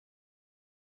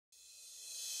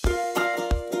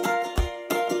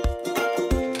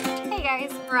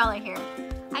Esmeralda here.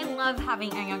 I love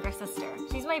having a younger sister.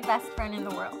 She's my best friend in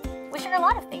the world. We share a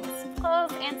lot of things,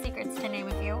 clothes and secrets to name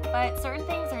a few, but certain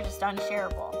things are just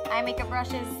unshareable. Eye makeup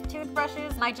brushes,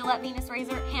 toothbrushes, my Gillette Venus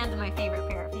razor, and my favorite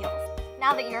pair of heels.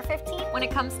 Now that you're 15, when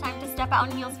it comes time to step out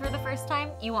in heels for the first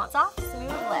time, you want soft,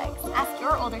 smooth legs. Ask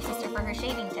your older sister for her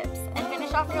shaving tips, and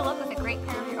finish off your look with a great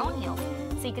pair of your own heels,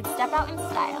 so you can step out in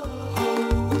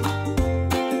style.